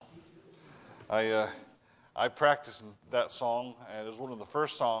I I practiced that song, and it was one of the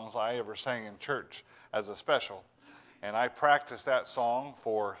first songs I ever sang in church as a special. And I practiced that song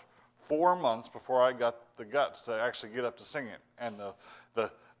for 4 months before I got the guts to actually get up to sing it. And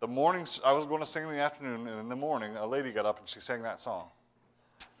the mornings, I was going to sing in the afternoon, and in the morning, a lady got up and she sang that song.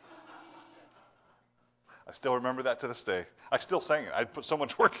 I still remember that to this day. I still sang it. I put so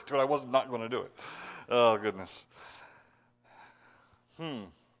much work into it, I was not going to do it. Oh, goodness.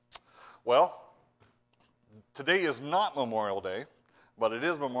 Well, today is not Memorial Day, but it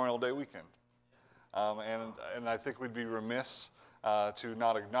is Memorial Day weekend. And I think we'd be remiss to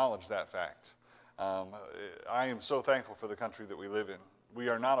not acknowledge that fact. I am so thankful for the country that we live in. We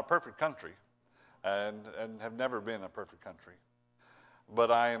are not a perfect country and have never been a perfect country.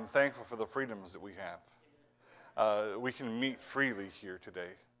 But I am thankful for the freedoms that we have. We can meet freely here today.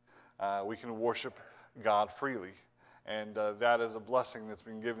 We can worship God freely. And that is a blessing that's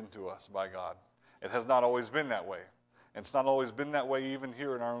been given to us by God. It has not always been that way. And it's not always been that way even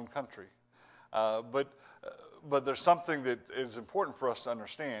here in our own country. But there's something that is important for us to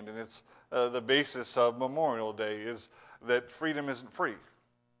understand, and it's the basis of Memorial Day is that freedom isn't free.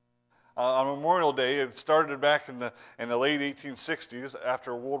 On Memorial Day, it started back in the late 1860s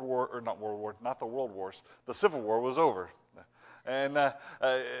after the Civil War was over. And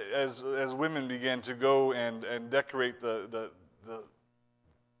as women began to go and decorate the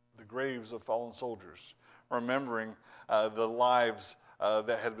graves of fallen soldiers, remembering the lives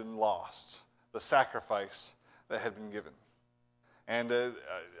that had been lost, the sacrifice that had been given. And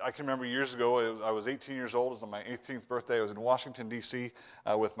I can remember years ago, I was 18 years old. It was on my 18th birthday. I was in Washington, D.C.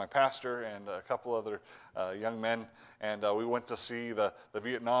 With my pastor and a couple other young men. And we went to see the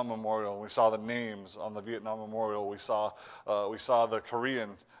Vietnam Memorial. We saw the names on the Vietnam Memorial. We saw the Korean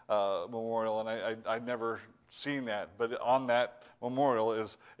Memorial, and I'd never seen that. But on that memorial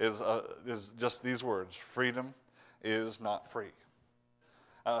is just these words: freedom is not free.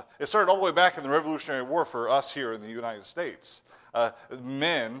 It started all the way back in the Revolutionary War for us here in the United States.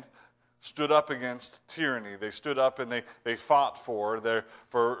 Men stood up against tyranny. They stood up and they fought for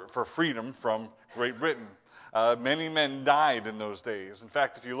freedom from Great Britain. Many men died in those days. In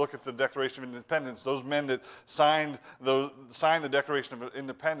fact, if you look at the Declaration of Independence, those men that signed the Declaration of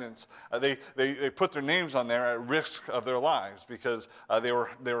Independence, they put their names on there at risk of their lives because they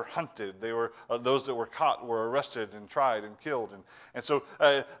were hunted. They were those that were caught were arrested and tried and killed. And so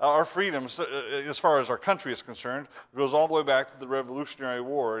our freedoms, as far as our country is concerned, goes all the way back to the Revolutionary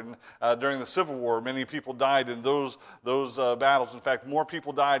War. And during the Civil War, many people died in those battles. In fact, more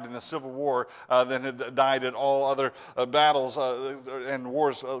people died in the Civil War than had died in all other battles and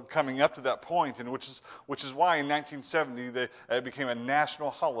wars coming up to that point, and which is why in 1970 it became a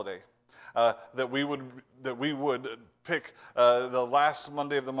national holiday that we would pick the last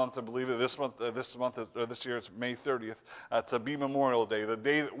Monday of the month. I believe this year it's May 30th to be Memorial Day, the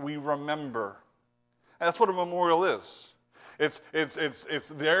day that we remember. And that's what a memorial is. It's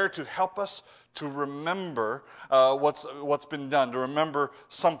there to help us to remember what's been done, to remember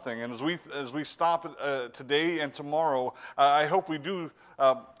something. And as we stop today and tomorrow, I hope we do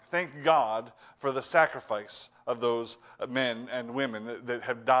thank God for the sacrifice of those men and women that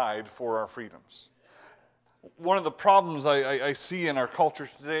have died for our freedoms. One of the problems I see in our culture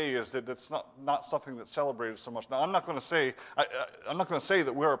today is that it's not something that's celebrated so much. Now, I'm not going to say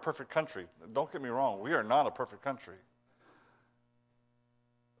that we're a perfect country. Don't get me wrong. We are not a perfect country.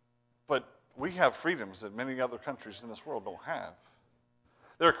 But we have freedoms that many other countries in this world don't have.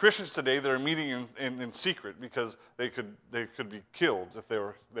 There are Christians today that are meeting in secret because they could be killed if they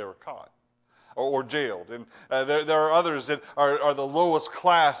were caught or jailed. And there are others that are the lowest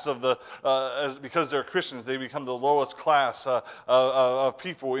class of because they're Christians, they become the lowest class of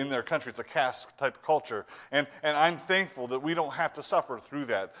people in their country. It's a caste type culture. And I'm thankful that we don't have to suffer through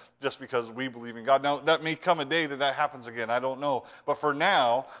that just because we believe in God. Now, that may come a day that happens again. I don't know. But for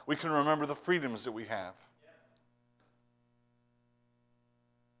now, we can remember the freedoms that we have.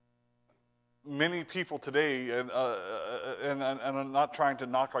 Many people today, and I'm not trying to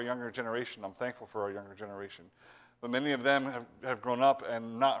knock our younger generation. I'm thankful for our younger generation. But many of them have grown up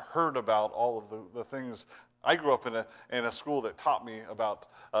and not heard about all of the things. I grew up in a school that taught me about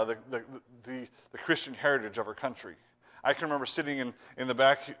the Christian heritage of our country. I can remember sitting in the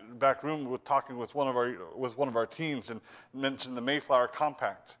back room talking with one of our teens and mentioned the Mayflower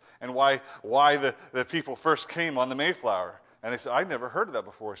Compact and why the people first came on the Mayflower. And they said, I'd never heard of that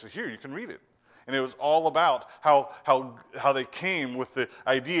before. I said, here, you can read it. And it was all about how they came with the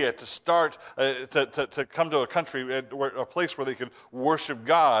idea to start to come to a country, a place where they could worship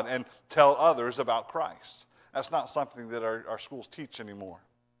God and tell others about Christ. That's not something that our schools teach anymore.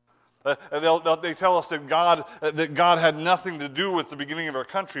 They tell us that God had nothing to do with the beginning of our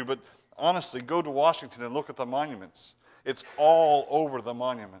country, but honestly, go to Washington and look at the monuments. It's all over the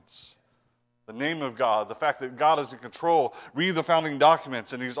monuments. The name of God, the fact that God is in control. Read the founding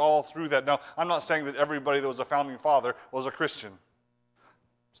documents, and he's all through that. Now, I'm not saying that everybody that was a founding father was a Christian.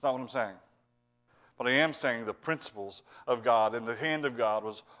 That's not what I'm saying. But I am saying the principles of God and the hand of God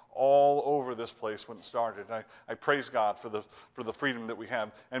was all over this place when it started. I praise God for the freedom that we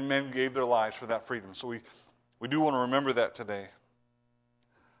have, and men gave their lives for that freedom. So we do want to remember that today.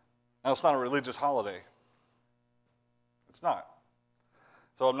 Now, it's not a religious holiday. It's not.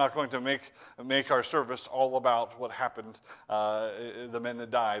 So I'm not going to make our service all about what happened, the men that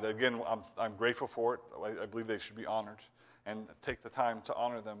died. Again, I'm grateful for it. I believe they should be honored and take the time to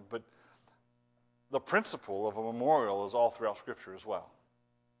honor them. But the principle of a memorial is all throughout Scripture as well.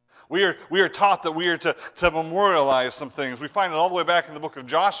 We are taught that we are to memorialize some things. We find it all the way back in the book of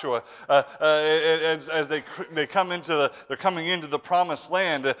Joshua as they're coming into the promised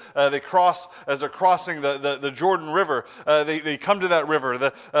land. They're crossing the Jordan River. They come to that river.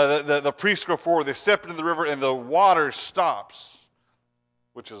 The priests go forward. They step into the river, and the water stops,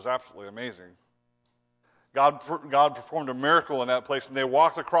 which is absolutely amazing. God performed a miracle in that place, and they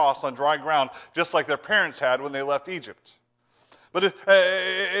walked across on dry ground, just like their parents had when they left Egypt. But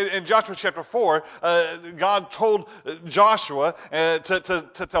in Joshua chapter 4, God told Joshua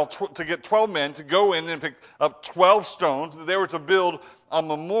to get 12 men to go in and pick up 12 stones that they were to build a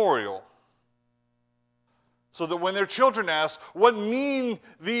memorial. So that when their children ask, what mean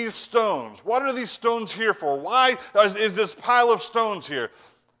these stones? What are these stones here for? Why is this pile of stones here?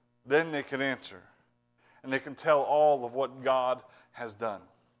 Then they can answer. And they can tell all of what God has done.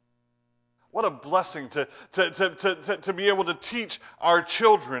 What a blessing to be able to teach our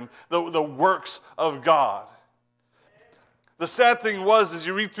children the works of God. The sad thing was, as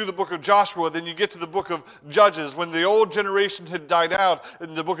you read through the book of Joshua, then you get to the book of Judges. When the old generation had died out,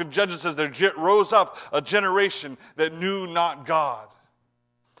 and the book of Judges says there rose up a generation that knew not God.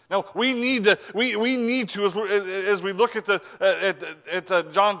 Now we need to as we look at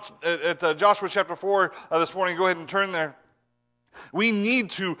Joshua chapter 4 this morning. Go ahead and turn there. We need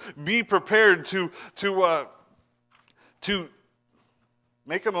to be prepared to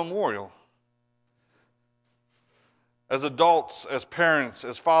make a memorial. As adults, as parents,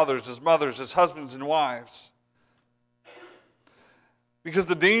 as fathers, as mothers, as husbands and wives. Because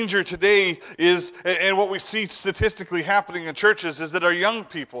the danger today is, and what we see statistically happening in churches, is that our young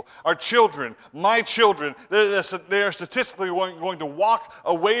people, our children, my children, they are statistically going to walk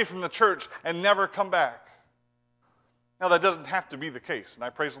away from the church and never come back. Now, that doesn't have to be the case, and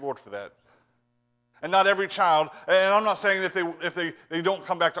I praise the Lord for that. And not every child, and I'm not saying that if they don't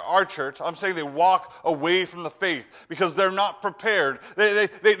come back to our church, I'm saying they walk away from the faith because they're not prepared.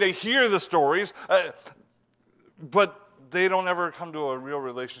 They hear the stories, but they don't ever come to a real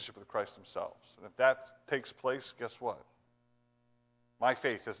relationship with Christ themselves. And if that takes place, guess what? My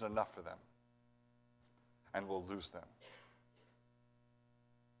faith isn't enough for them, and we'll lose them.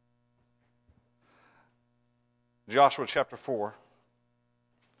 Joshua chapter 4.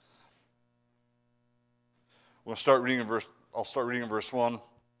 I'll start reading in verse 1.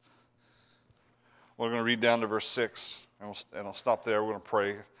 We're going to read down to verse 6, and I'll stop there. We're going to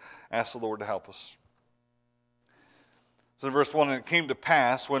pray, ask the Lord to help us. So in verse 1, and it came to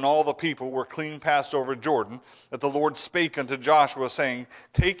pass, when all the people were clean passed over Jordan, that the Lord spake unto Joshua, saying,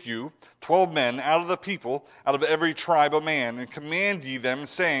 Take you 12 men out of the people, out of every tribe a man, and command ye them,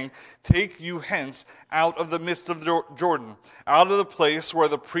 saying, Take you hence out of the midst of Jordan, out of the place where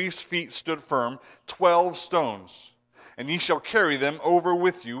the priest's feet stood firm, 12 stones. And ye shall carry them over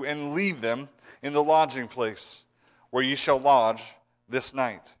with you, and leave them in the lodging place, where ye shall lodge this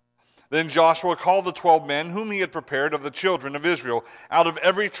night. Then Joshua called the 12 men whom he had prepared of the children of Israel, out of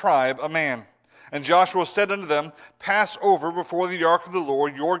every tribe a man. And Joshua said unto them, Pass over before the ark of the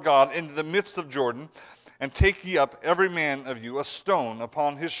Lord your God into the midst of Jordan, and take ye up every man of you a stone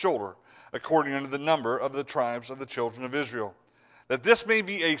upon his shoulder, according unto the number of the tribes of the children of Israel. That this may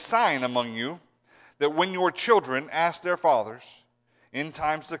be a sign among you, that when your children ask their fathers in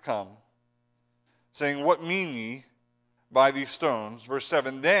times to come, saying, What mean ye by these stones? Verse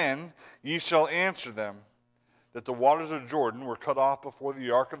 7, Then ye shall answer them, that the waters of Jordan were cut off before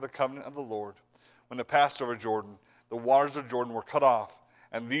the ark of the covenant of the Lord. When it passed over Jordan, the waters of Jordan were cut off,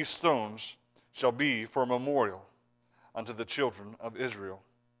 and these stones shall be for a memorial unto the children of Israel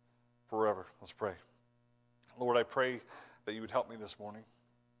forever. Let's pray. Lord, I pray that you would help me this morning.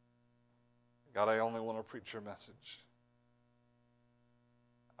 God, I only want to preach your message.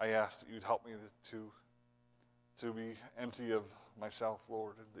 I ask that you'd help me to be empty of myself,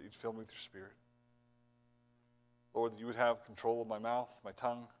 Lord, and that you'd fill me with your Spirit. Lord, that you would have control of my mouth, my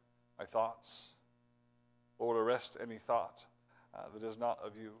tongue, my thoughts. Lord, arrest any thought that is not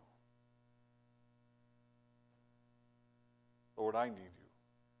of you. Lord, I need you.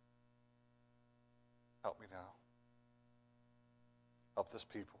 Help me now. Help this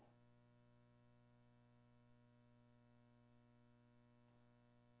people.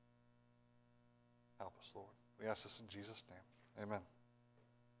 Help us, Lord. We ask this in Jesus' name. Amen.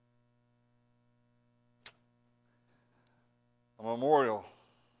 A memorial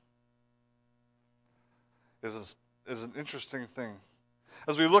is an interesting thing.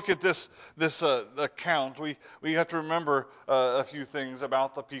 As we look at this account, we have to remember a few things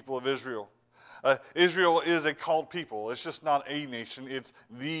about the people of Israel. Israel is a called people. It's just not a nation. It's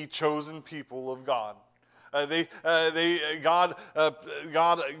the chosen people of God. God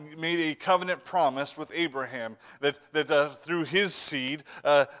made a covenant promise with Abraham that through his seed,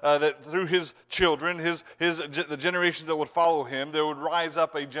 that through his children, the generations that would follow him, there would rise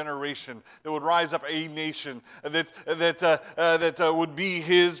up a generation, there would rise up a nation that would be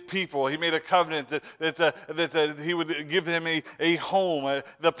his people. He made a covenant that he would give them a home,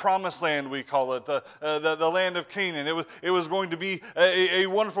 the promised land we call it, the land of Canaan. It was going to be a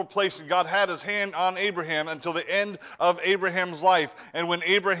wonderful place, and God had his hand on Abraham until the end of Abraham's life. And when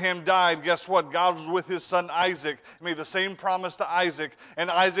Abraham died, guess what? God was with his son Isaac. He made the same promise to Isaac, and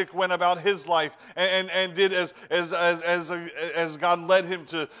Isaac went about his life and did as God led him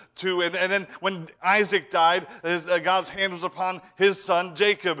to. And then when Isaac died, God's hand was upon his son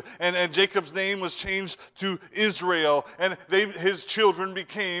Jacob, and Jacob's name was changed to Israel, and his children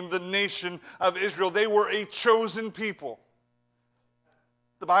became the nation of Israel. They were a chosen people.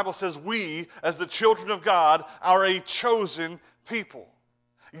 The Bible says we, as the children of God, are a chosen people.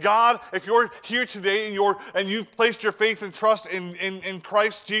 God, if you're here today and you've placed your faith and trust in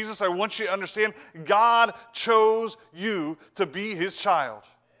Christ Jesus, I want you to understand God chose you to be his child.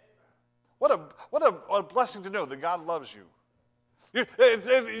 What a blessing to know that God loves you.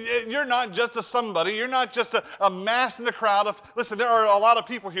 You're not just a somebody. You're not just a mass in the crowd. Listen, there are a lot of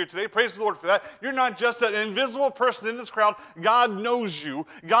people here today. Praise the Lord for that. You're not just an invisible person in this crowd. God knows you.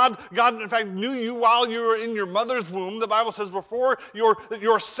 God, in fact, knew you while you were in your mother's womb. The Bible says before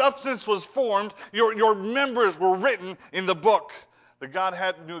your substance was formed, your members were written in the book. That God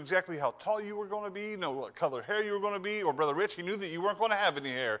knew exactly how tall you were going to be, knew what color hair you were going to be, or Brother Rich, he knew that you weren't going to have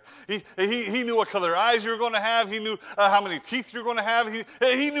any hair. He knew what color eyes you were going to have. He knew how many teeth you were going to have.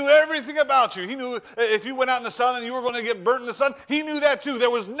 He knew everything about you. He knew if you went out in the sun and you were going to get burnt in the sun, he knew that too.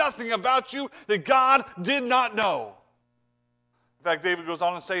 There was nothing about you that God did not know. In fact, David goes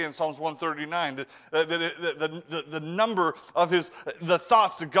on to say in Psalms 139 that the number of the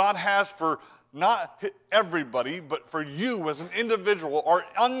thoughts that God has for not everybody, but for you as an individual, are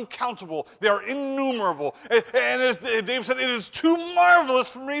uncountable. They are innumerable. And David said, it is too marvelous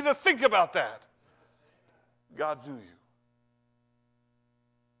for me to think about that. God knew you.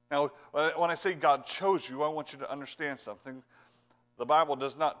 Now, when I say God chose you, I want you to understand something. The Bible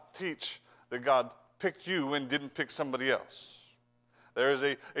does not teach that God picked you and didn't pick somebody else. There is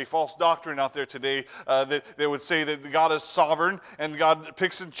a false doctrine out there today that would say that God is sovereign and God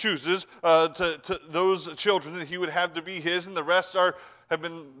picks and chooses to those children that he would have to be his, and the rest have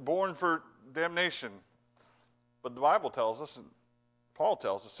been born for damnation. But the Bible tells us, and Paul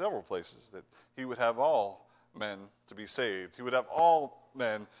tells us several places, that he would have all men to be saved. He would have all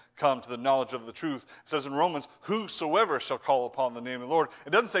men come to the knowledge of the truth. It says in Romans, whosoever shall call upon the name of the Lord.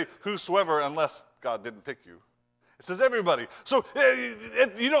 It doesn't say whosoever unless God didn't pick you. It says everybody. So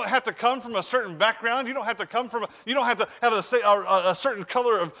you don't have to come from a certain background. You don't have to you don't have to have a certain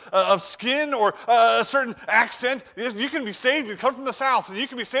color of skin or a certain accent. You can be saved and come from the South, and you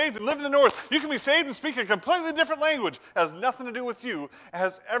can be saved and live in the North. You can be saved and speak a completely different language. It has nothing to do with you. It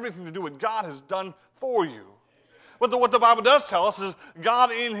has everything to do with what God has done for you. What the Bible does tell us is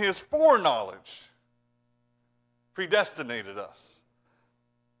God in his foreknowledge predestinated us,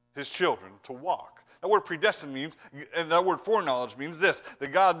 his children, to walk. That word predestined means, and that word foreknowledge means this,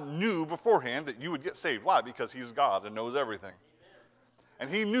 that God knew beforehand that you would get saved. Why? Because he's God and knows everything. And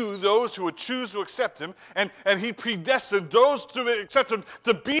he knew those who would choose to accept him, and he predestined those to accept him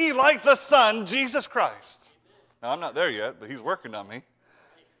to be like the Son, Jesus Christ. Now, I'm not there yet, but he's working on me.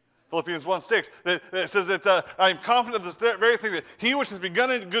 Philippians 1:6, that says that I am confident of this very thing, that he which has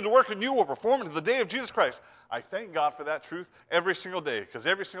begun a good work in you will perform it to the day of Jesus Christ. I thank God for that truth every single day, because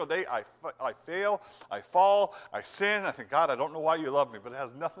every single day I fail, I fall, I sin. I think, God, I don't know why you love me, but it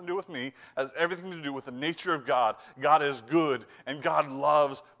has nothing to do with me. It has everything to do with the nature of God. God is good, and God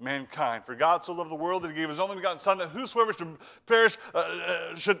loves mankind. For God so loved the world that he gave his only begotten Son, that whosoever should perish,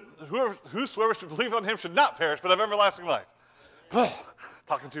 whosoever should believe on him should not perish, but have everlasting life.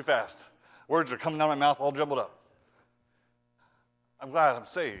 Talking too fast. Words are coming out of my mouth all jumbled up. I'm glad I'm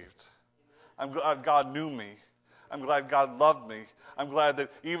saved. I'm glad God knew me. I'm glad God loved me. I'm glad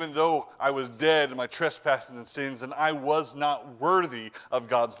that even though I was dead in my trespasses and sins and I was not worthy of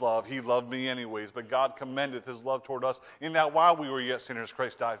God's love, he loved me anyways. But God commendeth his love toward us in that while we were yet sinners,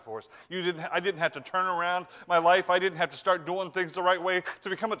 Christ died for us. I didn't have to turn around my life. I didn't have to start doing things the right way to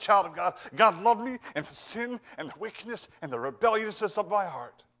become a child of God. God loved me, and the sin and the wickedness and the rebelliousness of my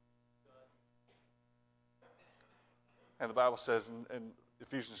heart. And the Bible says in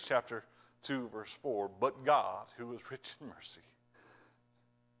Ephesians chapter 2, verse 4, but God, who is rich in mercy,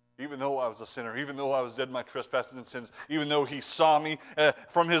 even though I was a sinner, even though I was dead in my trespasses and sins, even though he saw me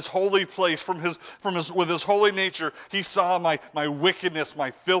from his holy place, with his holy nature, he saw my wickedness,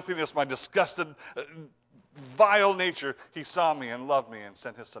 my filthiness, my disgusted, vile nature. He saw me and loved me and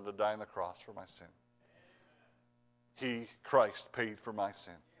sent his Son to die on the cross for my sin. He, Christ, paid for my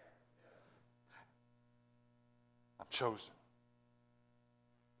sin. I'm chosen.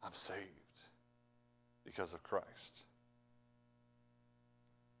 I'm saved because of Christ.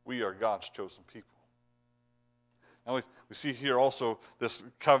 We are God's chosen people. Now we see here also this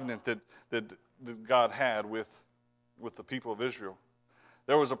covenant that God had with the people of Israel.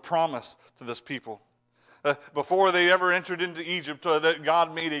 There was a promise to this people. Before they ever entered into Egypt, that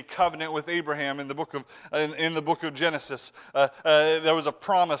God made a covenant with Abraham in the book of Genesis. There was a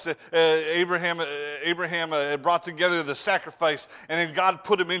promise. Abraham had brought together the sacrifice, and then God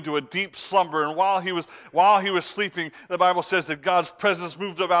put him into a deep slumber. And while he was sleeping, the Bible says that God's presence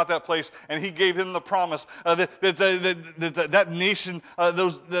moved about that place, and he gave him the promise that nation,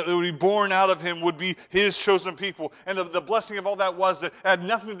 those that would be born out of him, would be his chosen people. And the blessing of all that was that it had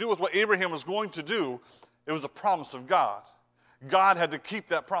nothing to do with what Abraham was going to do. It was a promise of God. God had to keep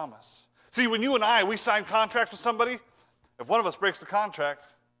that promise. See, when you and we sign contracts with somebody, if one of us breaks the contract,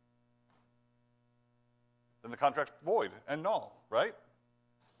 then the contract's void and null, right?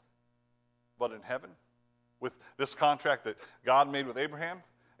 But in heaven, with this contract that God made with Abraham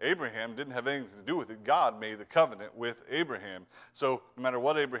didn't have anything to do with it. God made the covenant with Abraham. So no matter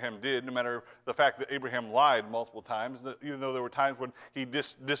what Abraham did, no matter the fact that Abraham lied multiple times, even though there were times when he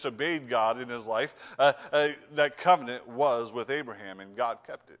disobeyed God in his life, that covenant was with Abraham, and God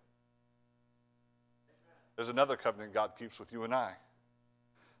kept it. There's another covenant God keeps with you and I,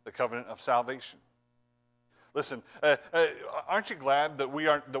 the covenant of salvation. Listen, aren't you glad that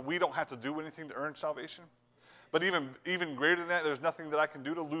we don't have to do anything to earn salvation? But even greater than that, there's nothing that I can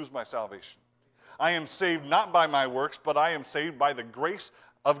do to lose my salvation. I am saved not by my works, but I am saved by the grace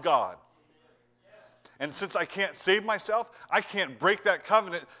of God. And since I can't save myself, I can't break that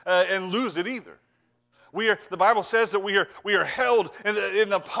covenant and lose it either. The Bible says that we are held in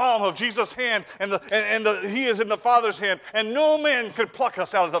the palm of Jesus' hand, and he is in the Father's hand, and no man can pluck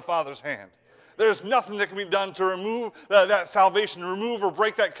us out of the Father's hand. There's nothing that can be done to remove that salvation, remove or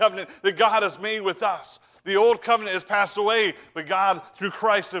break that covenant that God has made with us. The old covenant has passed away, but God, through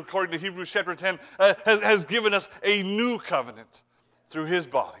Christ, according to Hebrews chapter 10, has given us a new covenant through his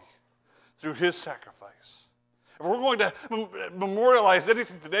body, through his sacrifice. If we're going to memorialize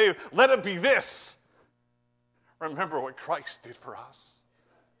anything today, let it be this. Remember what Christ did for us.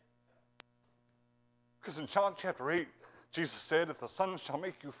 Because in John chapter 8, Jesus said, if the Son shall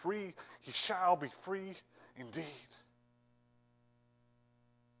make you free, he shall be free indeed.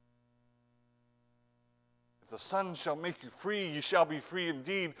 The Son shall make you free, you shall be free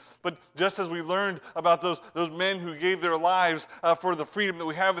indeed. But just as we learned about those men who gave their lives for the freedom that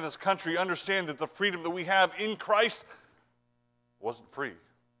we have in this country, understand that the freedom that we have in Christ wasn't free.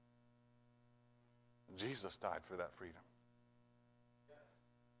 Jesus died for that freedom.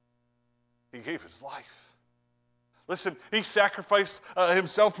 He gave his life. Listen, he sacrificed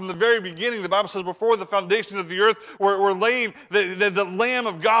himself from the very beginning. The Bible says before the foundation of the earth were laying, the Lamb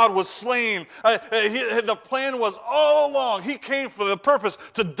of God was slain. The plan was all along. He came for the purpose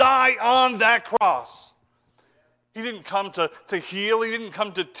to die on that cross. He didn't come to heal. He didn't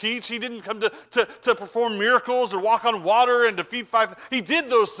come to teach. He didn't come to perform miracles or walk on water and to feed 5,000. He did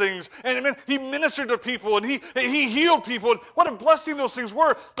those things. And he ministered to people and he healed people. And what a blessing those things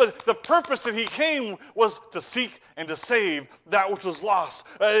were. But the purpose that he came was to seek and to save that which was lost.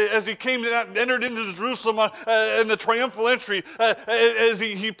 As he came and entered into Jerusalem in the triumphal entry, as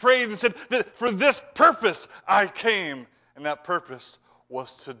he prayed and said that for this purpose I came. And that purpose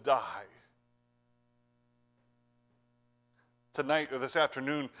was to die. Tonight or this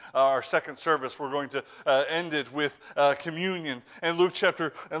afternoon, our second service, we're going to end it with communion. And Luke chapter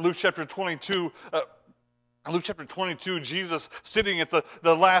 22. Luke chapter 22, Jesus sitting at the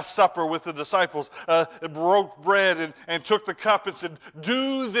Last Supper with the disciples, broke bread and took the cup and said,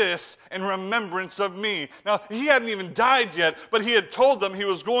 "Do this in remembrance of me." Now, he hadn't even died yet, but he had told them he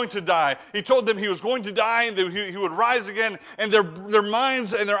was going to die. He told them he was going to die and that he would rise again, and their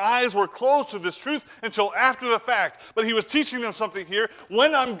minds and their eyes were closed to this truth until after the fact. But he was teaching them something here.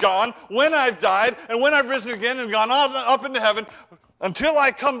 When I'm gone, when I've died, and when I've risen again and gone up into heaven, until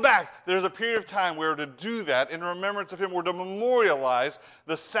I come back, there's a period of time where to do that in remembrance of him, we're to memorialize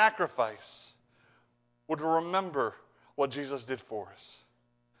the sacrifice. We're to remember what Jesus did for us.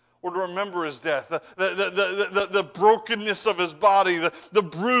 We're to remember his death, the brokenness of his body, the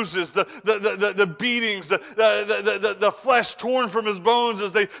bruises, the beatings, the flesh torn from his bones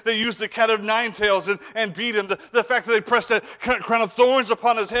as they used the cat of nine tails and beat him, the fact that they pressed that crown of thorns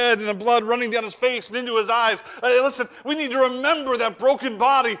upon his head and the blood running down his face and into his eyes. Listen, we need to remember that broken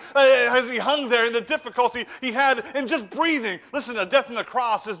body as he hung there and the difficulty he had in just breathing. Listen, a death on the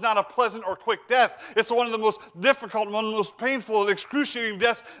cross is not a pleasant or quick death. It's one of the most difficult, one of the most painful and excruciating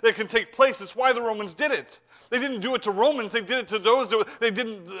deaths that can take place. It's why the Romans did it. They didn't do it to Romans. They did it to those that they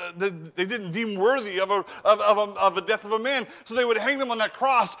didn't deem worthy of a death of a man. So they would hang them on that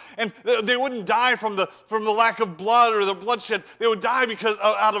cross, and they wouldn't die from the lack of blood or the bloodshed. They would die because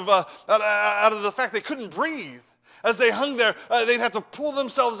out of the fact they couldn't breathe. As they hung there, they'd have to pull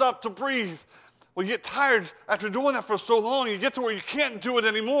themselves up to breathe. Well, you get tired after doing that for so long. You get to where you can't do it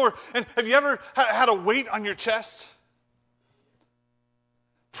anymore. And have you ever had a weight on your chest?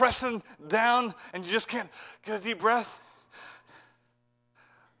 Pressing down and you just can't get a deep breath.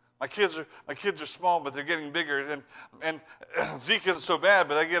 My kids are small, but they're getting bigger. And Zeke isn't so bad,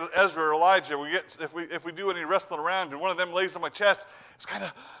 but I get Ezra or Elijah. If we do any wrestling around and one of them lays on my chest, it's kind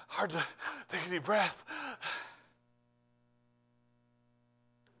of hard to take a deep breath.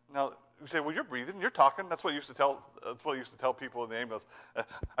 Now you say, "Well, you're breathing, you're talking." That's what I used to tell people in the ambulance.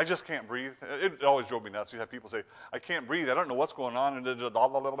 I just can't breathe. It always drove me nuts. You have people say, "I can't breathe. I don't know what's going on." And I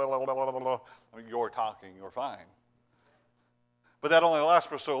mean, you're talking. You're fine. But that only lasts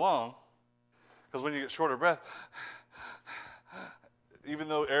for so long, because when you get short of breath, even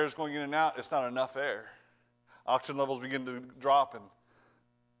though air is going in and out, it's not enough air. Oxygen levels begin to drop, and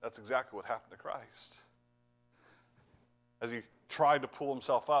that's exactly what happened to Christ. As he tried to pull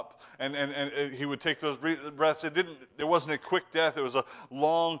himself up, and he would take those breaths. It wasn't a quick death. It was a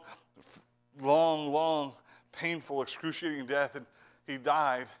long, painful, excruciating death, and he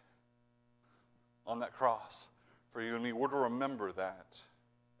died on that cross for you and me. We're to remember that.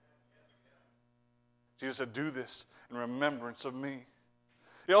 Jesus said, "Do this in remembrance of me."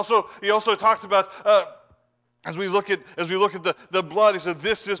 He also talked about as we look at the blood, he said,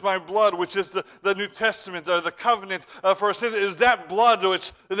 "This is my blood," which is the New Testament, or the covenant for our sin. It was that blood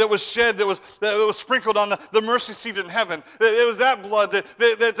that was shed, that was sprinkled on the mercy seat in heaven. It was that blood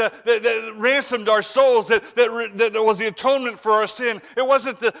that ransomed our souls, that was the atonement for our sin. It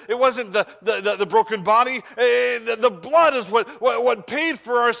wasn't the broken body. The blood is what paid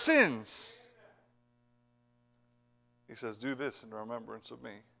for our sins. He says, "Do this in remembrance of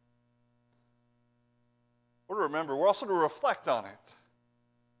me." We're to remember. We're also to reflect on it.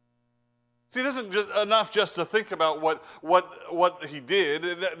 See, it isn't enough just to think about what he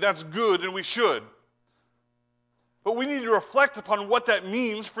did. That's good, and we should. But we need to reflect upon what that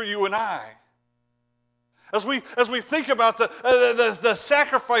means for you and I. As we think about the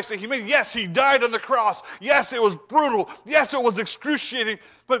sacrifice that he made. Yes, he died on the cross. Yes, it was brutal. Yes, it was excruciating.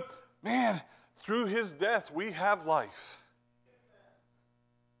 But man, through his death, we have life.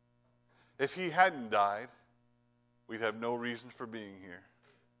 If he hadn't died, we'd have no reason for being here.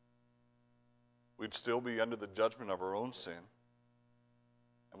 We'd still be under the judgment of our own sin,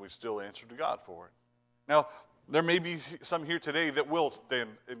 and we'd still answer to God for it. Now, there may be some here today that will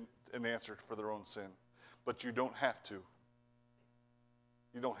stand and answer for their own sin, but you don't have to.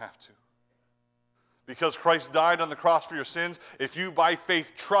 You don't have to. Because Christ died on the cross for your sins, if you by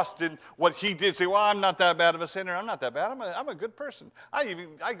faith trust in what he did, say, well, I'm not that bad of a sinner. I'm not that bad. I'm a good person.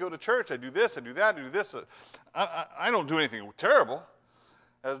 I go to church. I do this. I do that. I do this. I don't do anything terrible.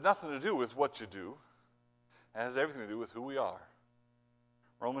 It has nothing to do with what you do. It has everything to do with who we are.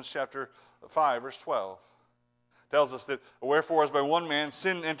 Romans chapter 5, verse 12 tells us that, wherefore as by one man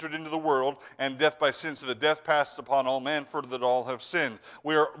sin entered into the world, and death by sin, so that death passed upon all men, for that all have sinned.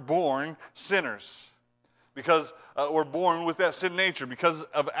 We are born sinners. Because we're born with that sin nature. Because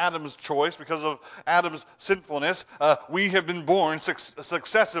of Adam's choice, because of Adam's sinfulness, we have been born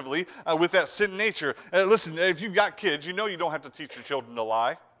successively with that sin nature. Listen, if you've got kids, you know you don't have to teach your children to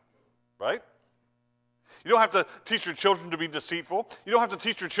lie, right? You don't have to teach your children to be deceitful. You don't have to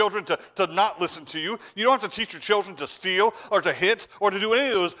teach your children to not listen to you. You don't have to teach your children to steal or to hit or to do any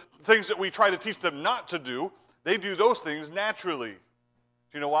of those things that we try to teach them not to do. They do those things naturally. Do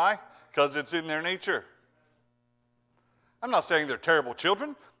you know why? Because it's in their nature. I'm not saying they're terrible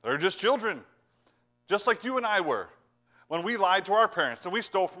children. They're just children. Just like you and I were. When we lied to our parents and we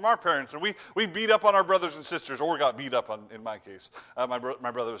stole from our parents and we beat up on our brothers and sisters, or got beat up on, in my case. My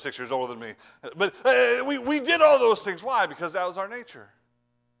brother was 6 years older than me. But we did all those things. Why? Because that was our nature.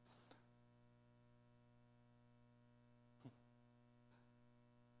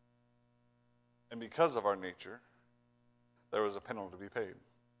 And because of our nature, there was a penalty to be paid.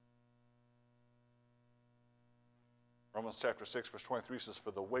 Romans chapter 6, verse 23 says,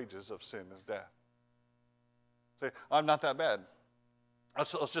 for the wages of sin is death. Say, I'm not that bad.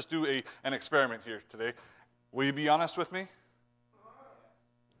 Let's just do an experiment here today. Will you be honest with me?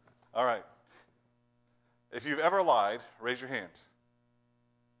 All right. If you've ever lied, raise your hand.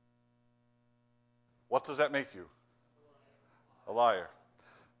 What does that make you? A liar.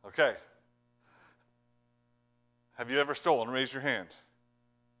 Okay. Have you ever stolen? Raise your hand.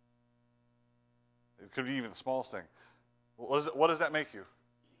 It could be even the smallest thing. What does that make you?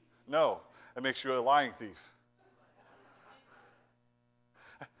 No, it makes you a lying thief.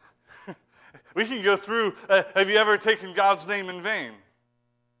 We can go through, have you ever taken God's name in vain?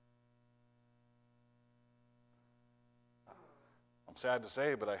 I'm sad to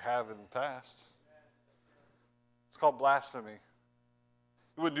say, but I have in the past. It's called blasphemy.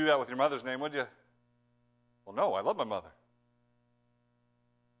 You wouldn't do that with your mother's name, would you? Well, no, I love my mother.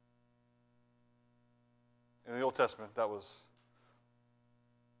 In the Old Testament, they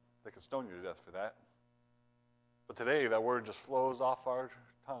could stone you to death for that. But today, that word just flows off our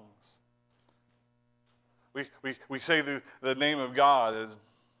tongues. We say the name of God and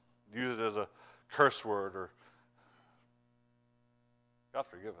use it as a curse word, or God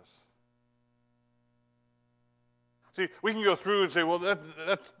forgive us. See, we can go through and say, well,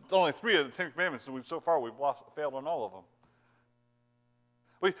 that's only 3 of the 10 commandments, and so far we've failed on all of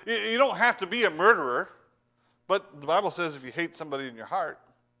them. You don't have to be a murderer, but the Bible says if you hate somebody in your heart,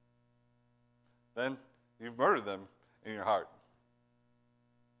 then you've murdered them in your heart.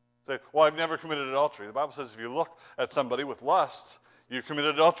 Say, well, I've never committed adultery. The Bible says if you look at somebody with lust, you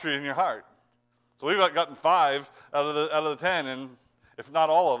committed adultery in your heart. So we've gotten 5 out of the 10, and if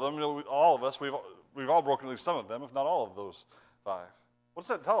not all of them, all of us, we've all broken at least some of them, if not all of those 5. What does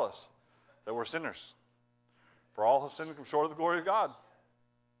that tell us? That we're sinners. For all have sinned and come short of the glory of God.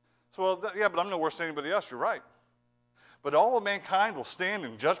 So, well, yeah, but I'm no worse than anybody else. You're right. But all of mankind will stand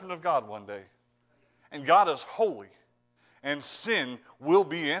in judgment of God one day. And God is holy. And sin will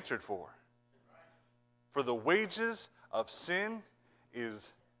be answered for. For the wages of sin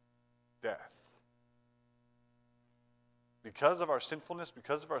is death. Because of our sinfulness,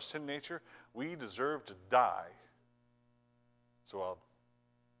 because of our sin nature, we deserve to die. So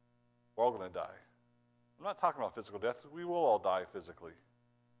we're all going to die. I'm not talking about physical death. We will all die physically.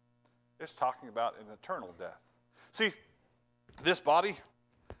 It's talking about an eternal death. See, this body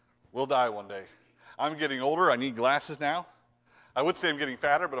will die one day. I'm getting older. I need glasses now. I would say I'm getting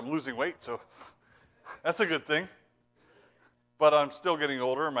fatter, but I'm losing weight, so that's a good thing. But I'm still getting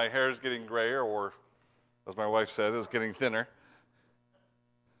older. My hair is getting grayer, or as my wife says, it's getting thinner.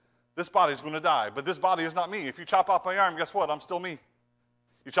 This body's going to die, but this body is not me. If you chop off my arm, guess what? I'm still me.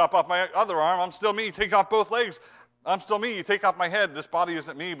 You chop off my other arm, I'm still me. You take off both legs, I'm still me. You take off my head, this body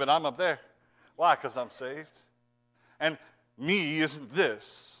isn't me, but I'm up there. Why? Because I'm saved. And me isn't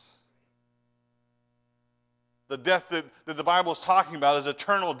this. The death that the Bible is talking about is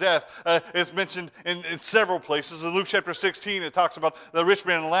eternal death. It's mentioned in several places. In Luke chapter 16, it talks about the rich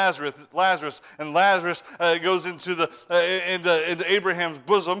man and Lazarus, and Lazarus goes into Abraham's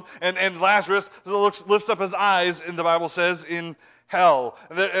bosom, and Lazarus lifts up his eyes, and the Bible says, in hell.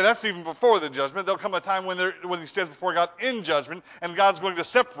 And that's even before the judgment. There'll come a time when he stands before God in judgment, and God's going to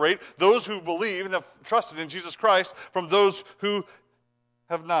separate those who believe and have trusted in Jesus Christ from those who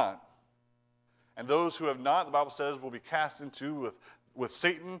have not. And those who have not, the Bible says, will be cast into with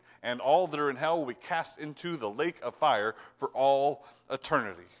Satan, and all that are in hell will be cast into the lake of fire for all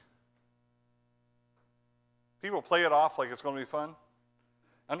eternity. People play it off like it's going to be fun.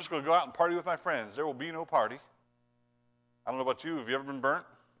 I'm just going to go out and party with my friends. There will be no party. I don't know about you. Have you ever been burnt?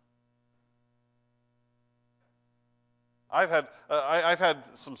 I've had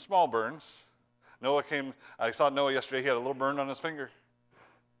some small burns. I saw Noah yesterday. He had a little burn on his finger.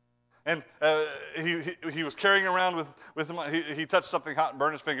 And he was carrying around with him. He touched something hot and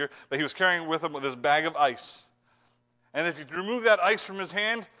burned his finger, but he was carrying with him this bag of ice. And if you remove that ice from his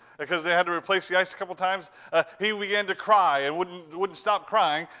hand, because they had to replace the ice a couple times, he began to cry and wouldn't stop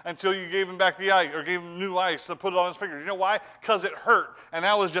crying until you gave him back the ice or gave him new ice to put it on his finger. You know why? Because it hurt, and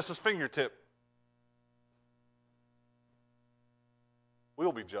that was just his fingertip.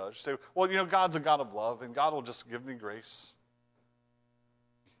 We'll be judged. Say, well, God's a God of love, and God will just give me grace.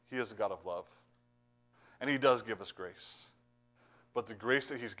 He is a God of love, and he does give us grace. But the grace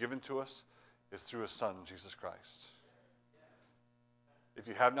that he's given to us is through his Son, Jesus Christ. If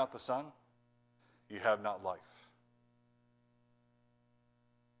you have not the Son, you have not life.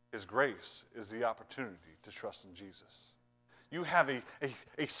 His grace is the opportunity to trust in Jesus. You have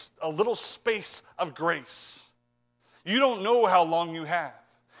a little space of grace. You don't know how long you have.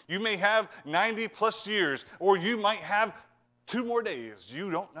 You may have 90 plus years, or you might have 2 more days. You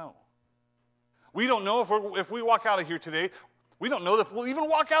don't know. We don't know if we walk out of here today. We don't know if we'll even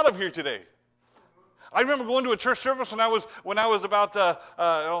walk out of here today. I remember going to a church service when I was about I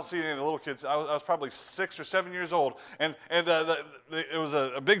don't see any of the little kids. I was probably 6 or 7 years old, and it was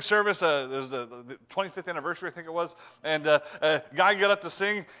a big service. It was the 25th anniversary, I think it was. And a guy got up to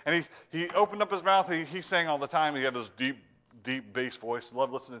sing, and he opened up his mouth. He sang all the time. He had this deep bass voice.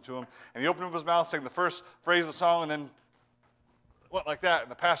 Loved listening to him. And he opened up his mouth, sang the first phrase of the song, and then went like that.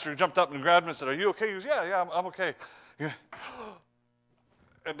 And the pastor jumped up and grabbed him and said, "Are you okay?" He was, "Yeah, I'm okay."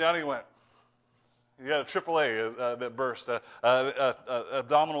 And down he went. He had a AAA that burst,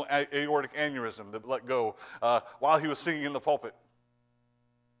 abdominal aortic aneurysm that let go while he was singing in the pulpit.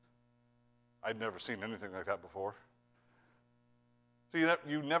 I'd never seen anything like that before. See,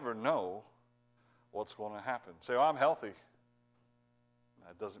 you never know what's going to happen. Say, "Oh, I'm healthy."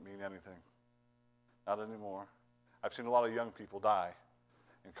 That doesn't mean anything. Not anymore. I've seen a lot of young people die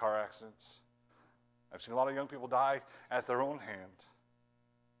in car accidents. I've seen a lot of young people die at their own hand.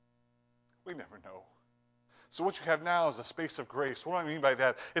 We never know. So what you have now is a space of grace. What do I mean by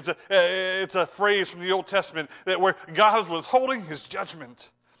that? It's a phrase from the Old Testament that where God is withholding his judgment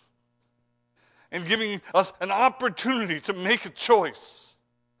and giving us an opportunity to make a choice.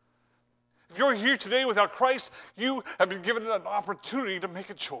 If you're here today without Christ, you have been given an opportunity to make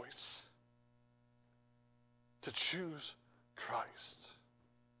a choice. To choose Christ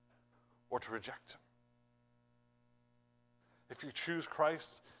or to reject him. If you choose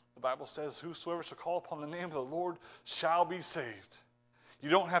Christ, the Bible says, "Whosoever shall call upon the name of the Lord shall be saved." You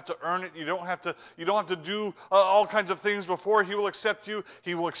don't have to earn it. You don't have to do all kinds of things before he will accept you.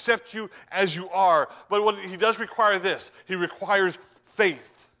 He will accept you as you are. But what he does require this. He requires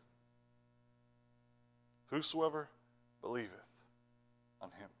faith. Whosoever believeth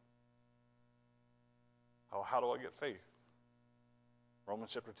on him. How do I get faith?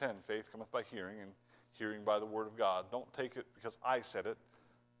 Romans chapter 10, faith cometh by hearing, and hearing by the word of God. Don't take it because I said it.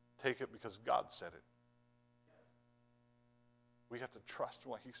 Take it because God said it. We have to trust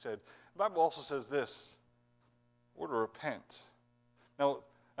what he said. The Bible also says this, we're to repent. Now,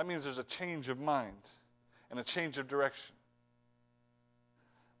 that means there's a change of mind and a change of direction.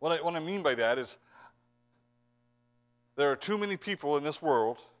 What I mean by that is there are too many people in this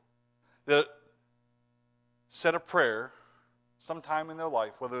world that said a prayer sometime in their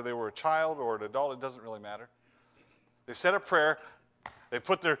life, whether they were a child or an adult, it doesn't really matter. They said a prayer. They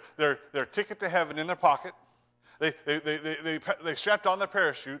put their ticket to heaven in their pocket. They strapped on their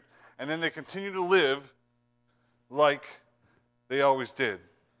parachute, and then they continue to live like they always did.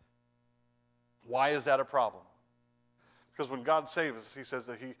 Why is that a problem? Because when God saves us, he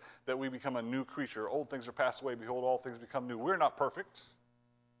says that we become a new creature. Old things are passed away. Behold, all things become new. We're not perfect.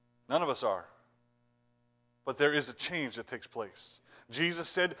 None of us are. But there is a change that takes place. Jesus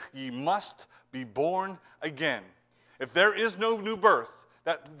said, "Ye must be born again." If there is no new birth,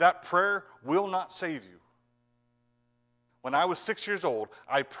 that prayer will not save you. When I was 6 years old,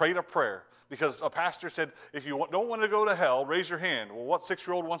 I prayed a prayer because a pastor said, if you don't want to go to hell, raise your hand. Well, what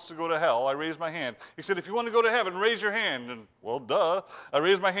 6-year-old wants to go to hell? I raised my hand. He said, if you want to go to heaven, raise your hand. And, well, duh. I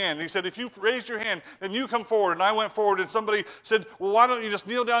raised my hand. And he said, if you raise your hand, then you come forward. And I went forward, and somebody said, well, why don't you just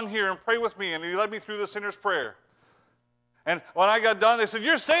kneel down here and pray with me? And he led me through the sinner's prayer. And when I got done, they said,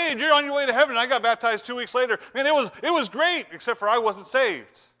 you're saved. You're on your way to heaven. And I got baptized 2 weeks later. Man, it was great, except for I wasn't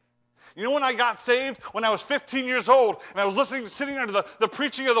saved. You know when I got saved? When I was 15 years old, and I was sitting under the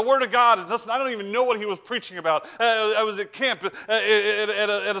preaching of the Word of God. And listen, I don't even know what he was preaching about. I was at camp, at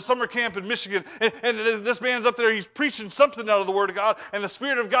a summer camp in Michigan, and this man's up there, he's preaching something out of the Word of God, and the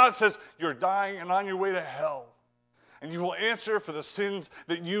Spirit of God says, you're dying and on your way to hell. And you will answer for the sins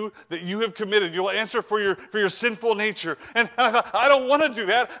that you have committed. You will answer for your sinful nature. And I thought, I don't want to do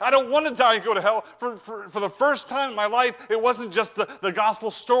that. I don't want to die and go to hell. For the first time in my life, it wasn't just the gospel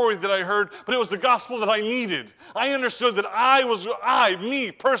story that I heard, but it was the gospel that I needed. I understood that I was going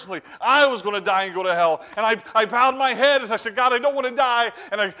to die and go to hell. And I bowed my head and I said, God, I don't want to die.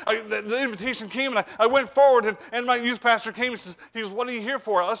 And the invitation came, and I went forward, and my youth pastor came and says, what are you here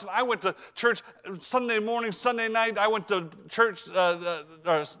for? Listen, I went to church Sunday morning, Sunday night. I went to church,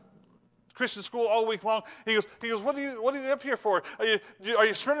 Christian school all week long. He goes, what are you up here for? Are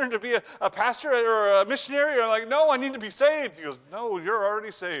you surrendering to be a pastor or a missionary? And I'm like, no, I need to be saved. He goes, no, you're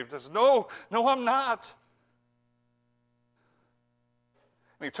already saved. I said, no, I'm not.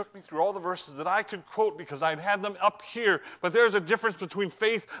 And he took me through all the verses that I could quote because I'd had them up here. But there's a difference between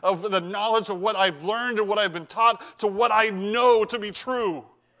faith of the knowledge of what I've learned and what I've been taught to what I know to be true.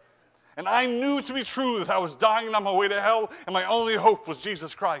 And I knew to be true that I was dying on my way to hell, and my only hope was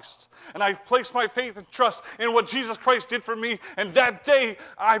Jesus Christ. And I placed my faith and trust in what Jesus Christ did for me, and that day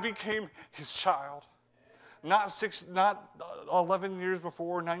I became his child. Not 11 years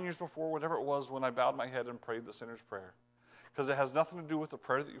before, 9 years before, whatever it was, when I bowed my head and prayed the sinner's prayer. Because it has nothing to do with the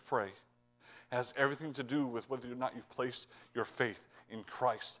prayer that you pray. It has everything to do with whether or not you've placed your faith in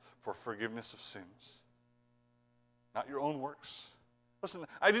Christ for forgiveness of sins. Not your own works. Listen,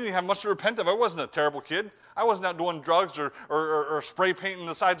 I didn't even have much to repent of. I wasn't a terrible kid. I wasn't out doing drugs or spray painting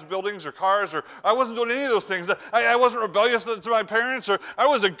the sides of buildings or cars. Or I wasn't doing any of those things. I wasn't rebellious to my parents. Or I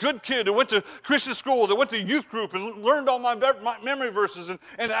was a good kid who went to Christian school, that went to youth group and learned all my memory verses. And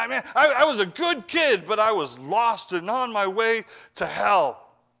I was a good kid, but I was lost and on my way to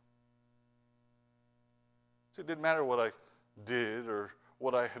hell. So it didn't matter what I did or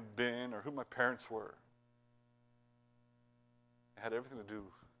what I had been or who my parents were. Had everything to do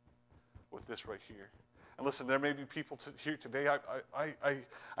with this right here. And listen, there may be people here today. I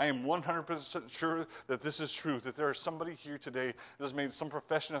am 100% sure that this is true, that there is somebody here today that has made some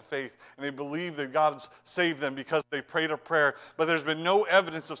profession of faith, and they believe that God has saved them because they prayed a prayer, but there's been no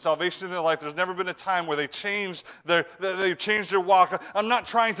evidence of salvation in their life. There's never been a time where they changed their walk. I'm not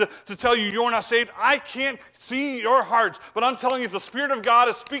trying to tell you you're not saved. I can't see your hearts, but I'm telling you, if the Spirit of God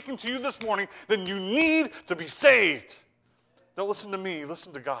is speaking to you this morning, then you need to be saved. Don't listen to me,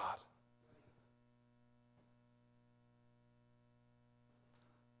 listen to God.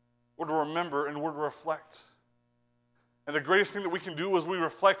 We're to remember and we're to reflect. And the greatest thing that we can do is we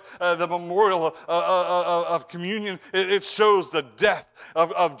reflect the memorial of communion. It shows the death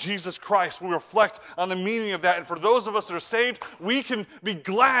of Jesus Christ. We reflect on the meaning of that. And for those of us that are saved, we can be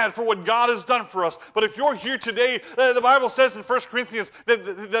glad for what God has done for us. But if you're here today, the Bible says in 1 Corinthians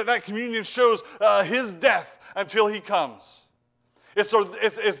that communion shows his death until he comes.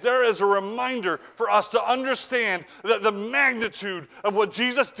 It's there as a reminder for us to understand the magnitude of what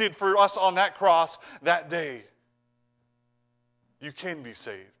Jesus did for us on that cross that day. You can be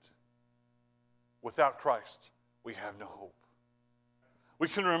saved. Without Christ, we have no hope. We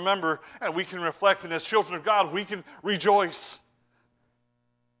can remember and we can reflect, and as children of God, we can rejoice.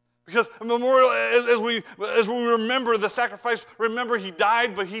 Because memorial, as we remember the sacrifice, remember he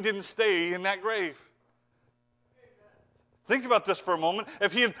died, but he didn't stay in that grave. Think about this for a moment.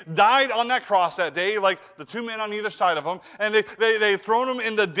 If he had died on that cross that day, like the two men on either side of him, and they thrown him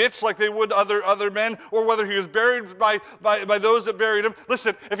in the ditch like they would other men, or whether he was buried by those that buried him.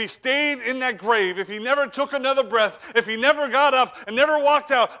 Listen, if he stayed in that grave, if he never took another breath, if he never got up and never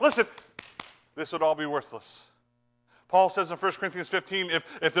walked out, listen, this would all be worthless. Paul says in 1 Corinthians 15,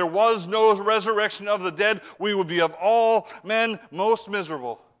 if there was no resurrection of the dead, we would be of all men most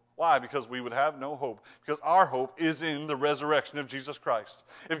miserable. Why? Because we would have no hope. Because our hope is in the resurrection of Jesus Christ.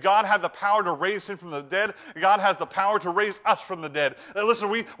 If God had the power to raise him from the dead, God has the power to raise us from the dead. Listen,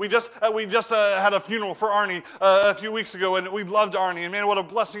 we just had a funeral for Arnie a few weeks ago, and we loved Arnie. And man, what a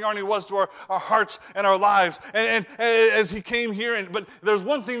blessing Arnie was to our hearts and our lives. And as he came here, but there's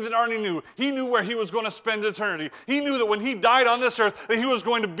one thing that Arnie knew. He knew where he was going to spend eternity. He knew that when he died on this earth, that he was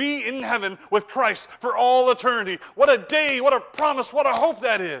going to be in heaven with Christ for all eternity. What a day, what a promise, what a hope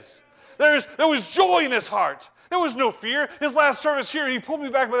that is. There was joy in his heart. There was no fear. His last service here, he pulled me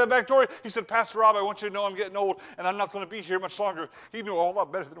back by that back door. He said, Pastor Rob, I want you to know I'm getting old, and I'm not going to be here much longer. He knew a whole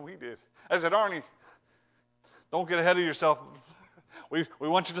lot better than we did. I said, Arnie, don't get ahead of yourself. We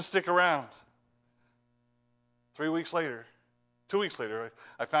want you to stick around. 2 weeks later,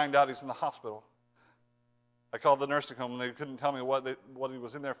 I found out he's in the hospital. I called the nursing home, and they couldn't tell me what he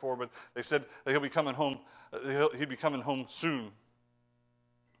was in there for, but they said that he'll be coming home. He'd be coming home soon.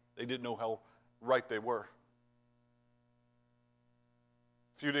 They didn't know how right they were.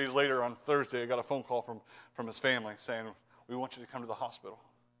 A few days later, on Thursday, I got a phone call from his family saying, we want you to come to the hospital.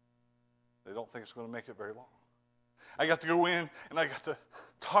 They don't think it's going to make it very long. I got to go in, and I got to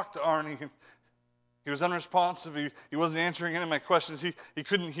talk to Arnie. And he was unresponsive. He wasn't answering any of my questions. He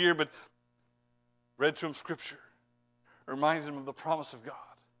couldn't hear, but read to him Scripture. Reminded him of the promise of God.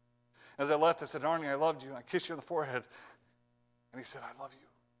 As I left, I said, Arnie, I loved you, and I kissed you on the forehead. And he said, I love you.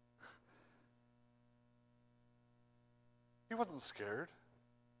 He wasn't scared.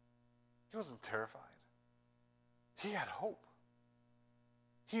 He wasn't terrified. He had hope.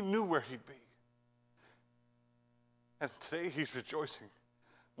 He knew where he'd be. And today he's rejoicing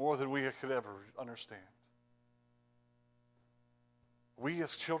more than we could ever understand. We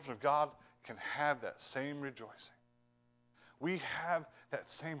as children of God can have that same rejoicing. We have that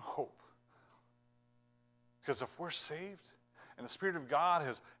same hope. Because if we're saved, and the Spirit of God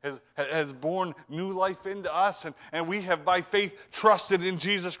has born new life into us, and we have by faith trusted in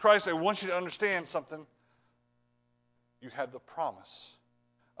Jesus Christ, I want you to understand something. You have the promise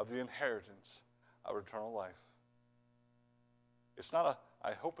of the inheritance of eternal life. It's not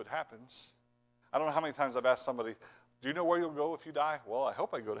I hope it happens. I don't know how many times I've asked somebody, do you know where you'll go if you die? Well, I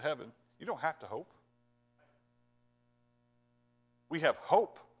hope I go to heaven. You don't have to hope. We have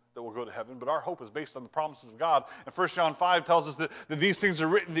hope that we'll go to heaven, but our hope is based on the promises of God. And 1 John 5 tells us that these things are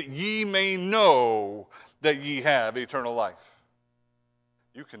written that ye may know that ye have eternal life.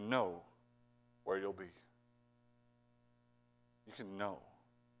 You can know where you'll be. You can know.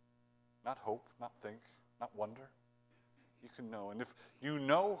 Not hope, not think, not wonder. You can know. And if you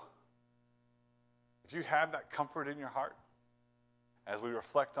know, if you have that comfort in your heart, as we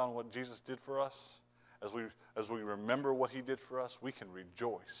reflect on what Jesus did for us, as we remember what he did for us, we can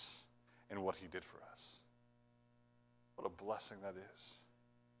rejoice in what he did for us. What a blessing that is.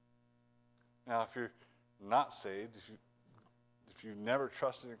 Now, if you're not saved, if you never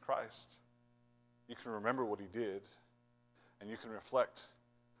trusted in Christ, you can remember what he did, and you can reflect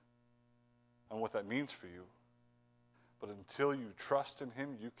on what that means for you. But until you trust in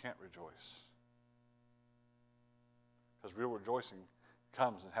him, you can't rejoice. Because real rejoicing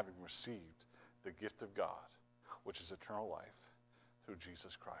comes in having received the gift of God, which is eternal life through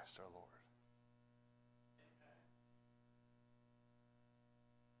Jesus Christ our Lord.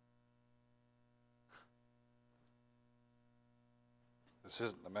 This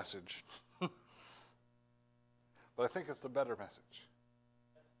isn't the message, but I think it's the better message.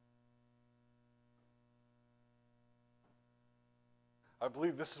 I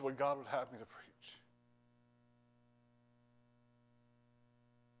believe this is what God would have me to preach.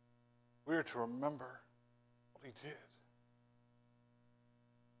 We are to remember what he did.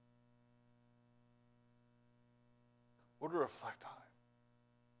 We're to reflect on it.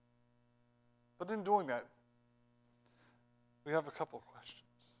 But in doing that, we have a couple of questions.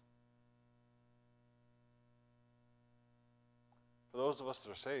 For those of us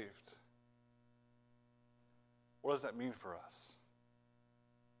that are saved, what does that mean for us?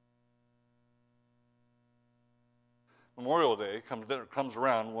 Memorial Day comes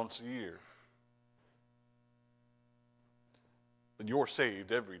around once a year. But you're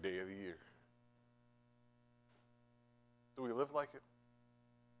saved every day of the year. Do we live like it?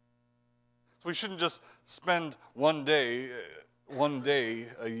 So we shouldn't just spend one day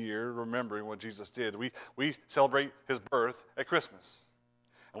a year remembering what Jesus did. We celebrate his birth at Christmas.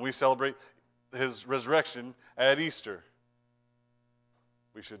 And we celebrate his resurrection at Easter.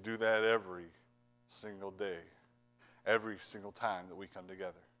 We should do that every single day. Every single time that we come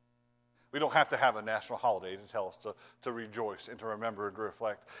together. We don't have to have a national holiday to tell us to rejoice and to remember and to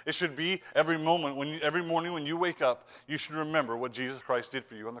reflect. It should be every morning when you wake up, you should remember what Jesus Christ did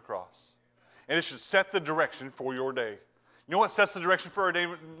for you on the cross. And it should set the direction for your day. You know what sets the direction for our day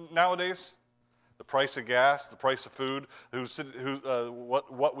nowadays? The price of gas, the price of food,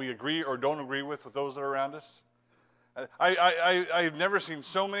 what we agree or don't agree with those that are around us. I've never seen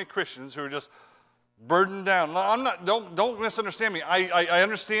so many Christians who are just burdened down. Don't misunderstand me. I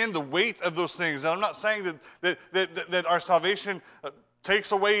understand the weight of those things, and I'm not saying that our salvation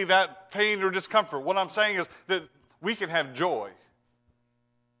takes away that pain or discomfort. What I'm saying is that we can have joy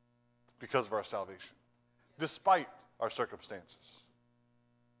because of our salvation, despite our circumstances.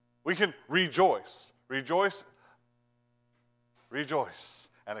 We can rejoice. Rejoice. Rejoice.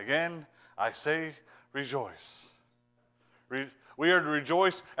 And again, I say rejoice. We are to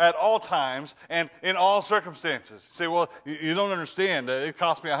rejoice at all times and in all circumstances. You say, well, you don't understand. It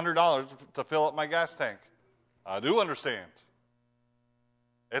cost me $100 to fill up my gas tank. I do understand.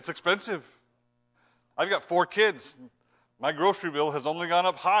 It's expensive. I've got 4 kids. My grocery bill has only gone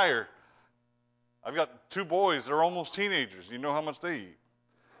up higher. I've got 2 boys that are almost teenagers. You know how much they eat.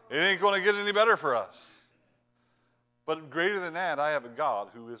 It ain't going to get any better for us. But greater than that, I have a God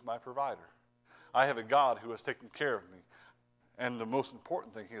who is my provider. I have a God who has taken care of me. And the most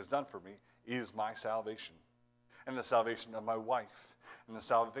important thing he has done for me is my salvation. And the salvation of my wife. And the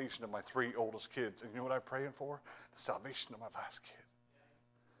salvation of my 3 oldest kids. And you know what I'm praying for? The salvation of my last kid.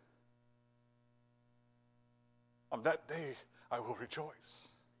 On that day, I will rejoice.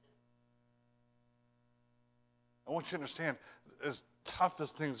 I want you to understand, as tough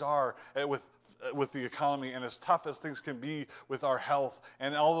as things are with the economy and as tough as things can be with our health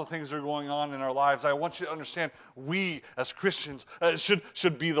and all the things that are going on in our lives, I want you to understand we as Christians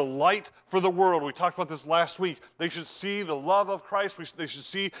should be the light for the world. We talked about this last week. They should see the love of Christ. They should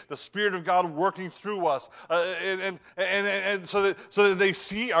see the Spirit of God working through us, and so that they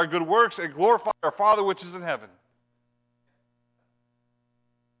see our good works and glorify our Father which is in heaven.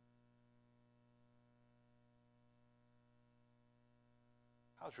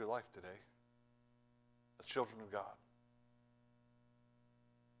 How's your life today as children of God?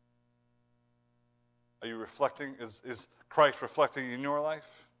 Are you reflecting? Is Christ reflecting in your life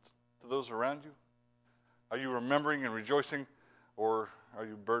to those around you? Are you remembering and rejoicing, or are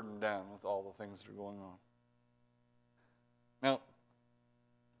you burdened down with all the things that are going on? Now,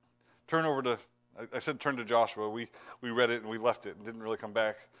 I said turn to Joshua. We read it and we left it and didn't really come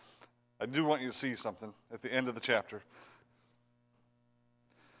back. I do want you to see something at the end of the chapter.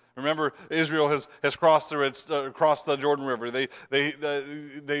 Remember, Israel has crossed the Jordan River. They've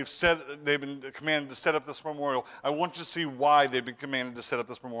been commanded to set up this memorial. I want you to see why they've been commanded to set up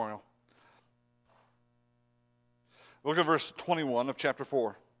this memorial. Look at verse 21 of chapter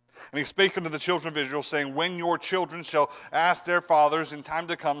 4. And he spake unto the children of Israel, saying, when your children shall ask their fathers in time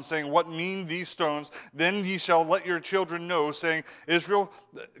to come, saying, what mean these stones? Then ye shall let your children know, saying, Israel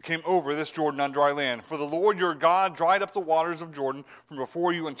came over this Jordan on dry land. For the Lord your God dried up the waters of Jordan from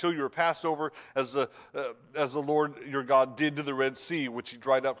before you until you were passed over, as the Lord your God did to the Red Sea, which he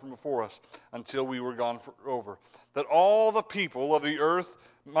dried up from before us, until we were gone over. That all the people of the earth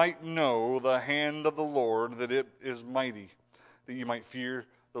might know the hand of the Lord, that it is mighty, that ye might fear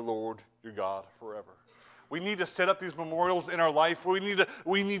the Lord your God forever. We need to set up these memorials in our life. We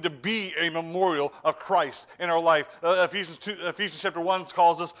need to be a memorial of Christ in our life. Ephesians chapter 1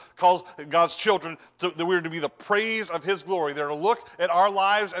 calls God's children that we're to be the praise of his glory. They're to look at our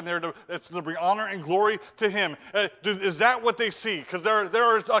lives and it's to bring honor and glory to him. Is that what they see? Because there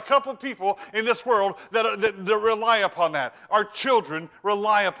are a couple people in this world that rely upon that. Our children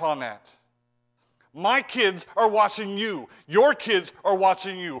rely upon that. My kids are watching you. Your kids are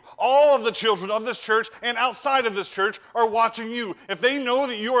watching you. All of the children of this church and outside of this church are watching you. If they know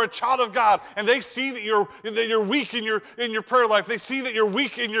that you are a child of God and they see that you're weak in your prayer life, they see that you're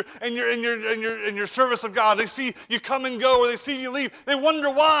weak in your service of God, they see you come and go, or they see you leave, they wonder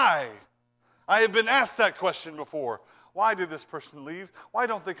why. I have been asked that question before. Why did this person leave? Why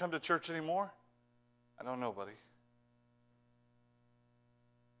don't they come to church anymore? I don't know, buddy.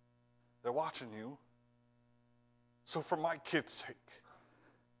 They're watching you. So for my kids' sake,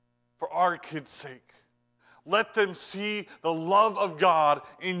 for our kids' sake, let them see the love of God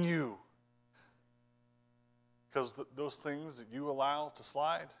in you. Because those things that you allow to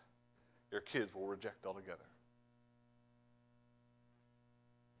slide, your kids will reject altogether.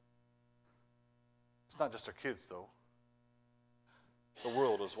 It's not just our kids, though. The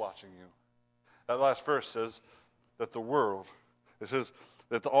world is watching you. That last verse says that it says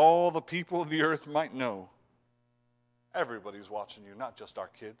that all the people of the earth might know. Everybody's watching you, not just our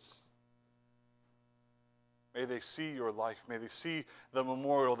kids. May they see your life. May they see the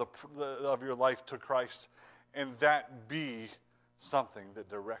memorial of your life to Christ, and that be something that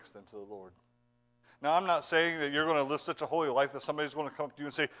directs them to the Lord. Now, I'm not saying that you're going to live such a holy life that somebody's going to come up to you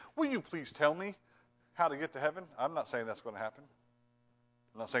and say, will you please tell me how to get to heaven? I'm not saying that's going to happen.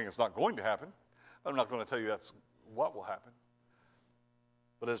 I'm not saying it's not going to happen, but I'm not going to tell you that's what will happen.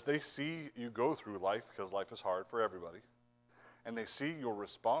 But as they see you go through life, because life is hard for everybody, and they see your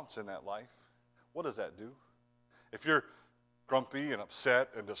response in that life, what does that do? If you're grumpy and upset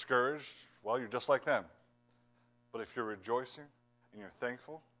and discouraged, well, you're just like them. But if you're rejoicing and you're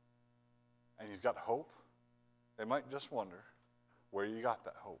thankful and you've got hope, they might just wonder where you got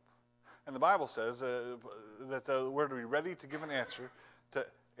that hope. And the Bible says that we're to be ready to give an answer to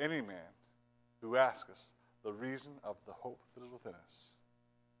any man who asks us the reason of the hope that is within us.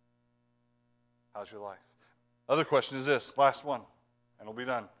 How's your life? Other question is this, last one, and we'll be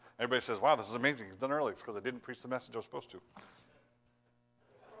done. Everybody says, wow, this is amazing. He's done early. It's because I didn't preach the message I was supposed to.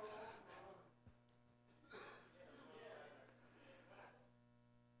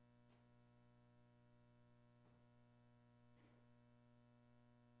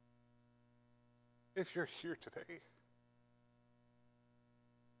 If you're here today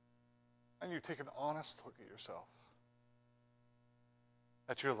and you take an honest look at yourself,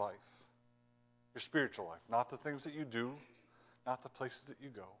 at your life, your spiritual life, not the things that you do, not the places that you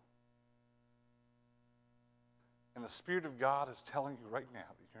go, and the Spirit of God is telling you right now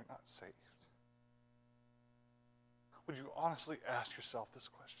that you're not saved, would you honestly ask yourself this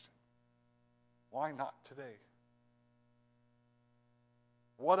question? Why not today?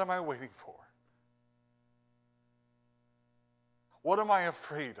 What am I waiting for? What am I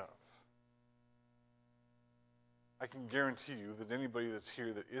afraid of? I can guarantee you that anybody that's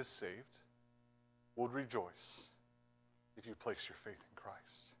here that is saved would rejoice if you place your faith in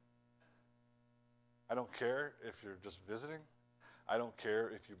Christ. I don't care if you're just visiting. I don't care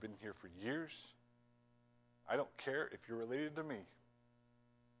if you've been here for years. I don't care if you're related to me.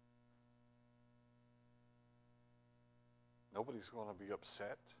 Nobody's going to be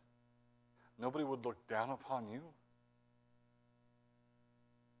upset. Nobody would look down upon you.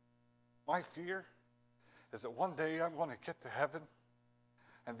 My fear is that one day I'm going to get to heaven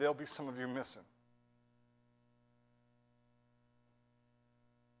and there'll be some of you missing.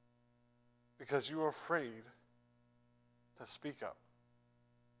 Because you are afraid to speak up.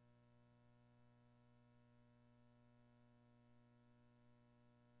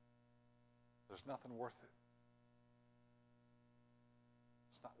 There's nothing worth it.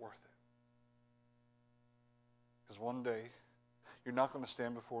 It's not worth it. Because one day, you're not going to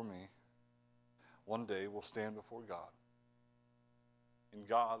stand before me. One day, we'll stand before God. And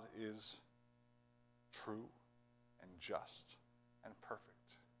God is true and just and perfect.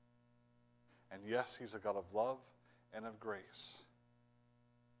 And yes, he's a God of love and of grace.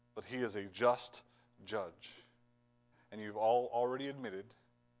 But he is a just judge. And you've all already admitted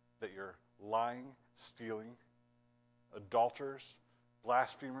that you're lying, stealing, adulterers,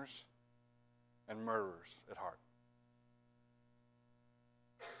 blasphemers, and murderers at heart.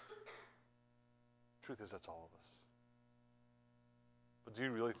 Truth is, that's all of us. But do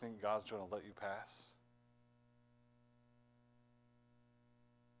you really think God's going to let you pass?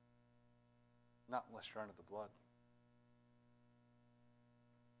 Not unless you're under the blood.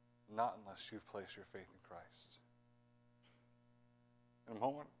 Not unless you've placed your faith in Christ. In a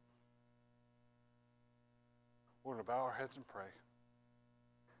moment, we're going to bow our heads and pray.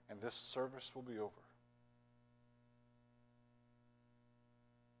 And this service will be over.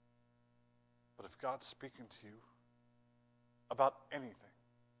 But if God's speaking to you about anything,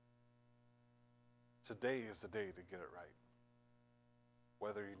 today is the day to get it right.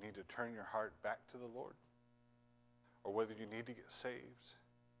 Whether you need to turn your heart back to the Lord, or whether you need to get saved,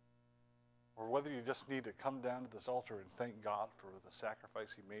 or whether you just need to come down to this altar and thank God for the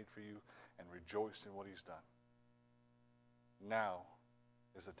sacrifice he made for you and rejoice in what he's done. Now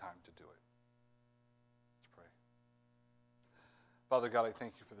is the time to do it. Let's pray. Father God, I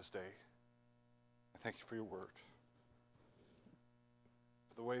thank you for this day. I thank you for your word,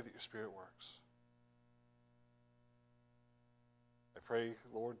 for the way that your Spirit works. I pray,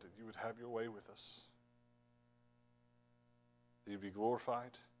 Lord, that you would have your way with us, that you'd be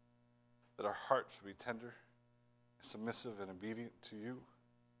glorified, that our hearts would be tender and submissive and obedient to you,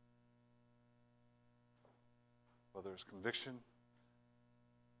 whether it's conviction,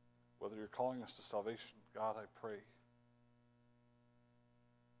 whether you're calling us to salvation. God, I pray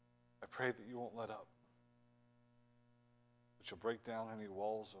that you won't let up, that you'll break down any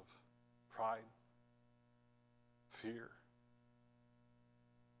walls of pride, fear,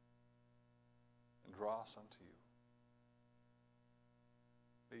 and draw us unto you.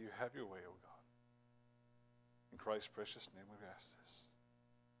 May you have your way, O God. In Christ's precious name we ask this.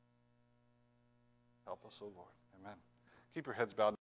 Help us, O Lord. Amen. Keep your heads bowed.